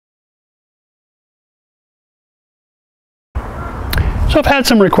So I've had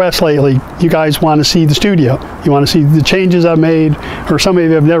some requests lately. You guys want to see the studio. You want to see the changes I've made, or some of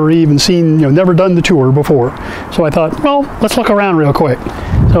you have never even seen, never done the tour before. So I thought, well, let's look around real quick.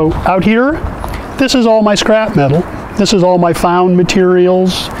 So out here, this is all my scrap metal. This is all my found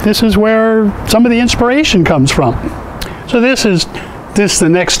materials. This is where some of the inspiration comes from. So this is the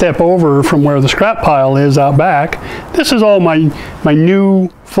next step over from where the scrap pile is out back. This is all my new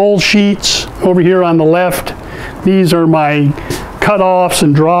full sheets over here on the left. These are my cutoffs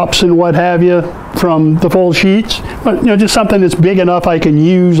and drops and what have you from the full sheets. But just something that's big enough I can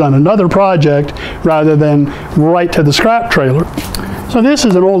use on another project rather than right to the scrap trailer. So this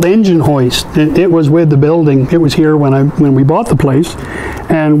is an old engine hoist. It was with the building. It was here when we bought the place.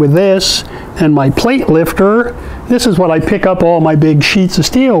 And with this and my plate lifter, this is what I pick up all my big sheets of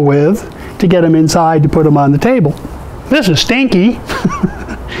steel with to get them inside to put them on the table. This is Stinky,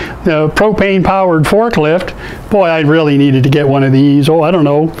 the propane-powered forklift. Boy, I really needed to get one of these, I don't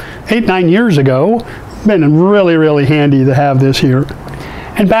know, 8, 9 years ago. Been really, really handy to have this here.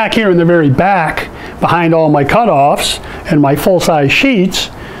 And back here in the very back, behind all my cutoffs and my full-size sheets,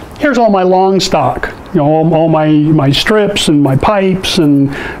 here's all my long stock. All my strips and my pipes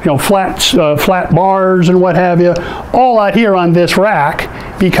and flat bars and what have you, all out here on this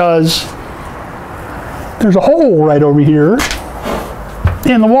rack, because there's a hole right over here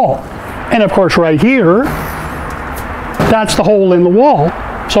in the wall. And of course right here, that's the hole in the wall.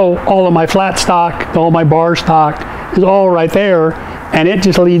 So all of my flat stock, all my bar stock is all right there, and it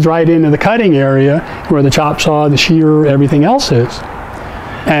just leads right into the cutting area where the chop saw, the shearer, everything else is.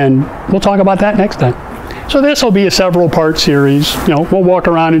 And we'll talk about that next time. So this will be a several part series. We'll walk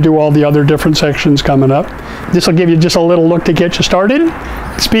around and do all the other different sections coming up. This will give you just a little look to get you started.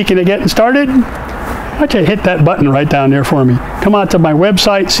 Speaking of getting started, why don't you hit that button right down there for me. Come out to my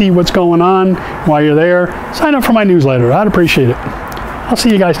website, see what's going on while you're there. Sign up for my newsletter. I'd appreciate it. I'll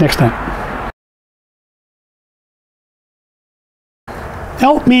see you guys next time.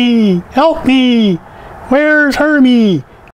 Help me! Help me! Where's Hermie?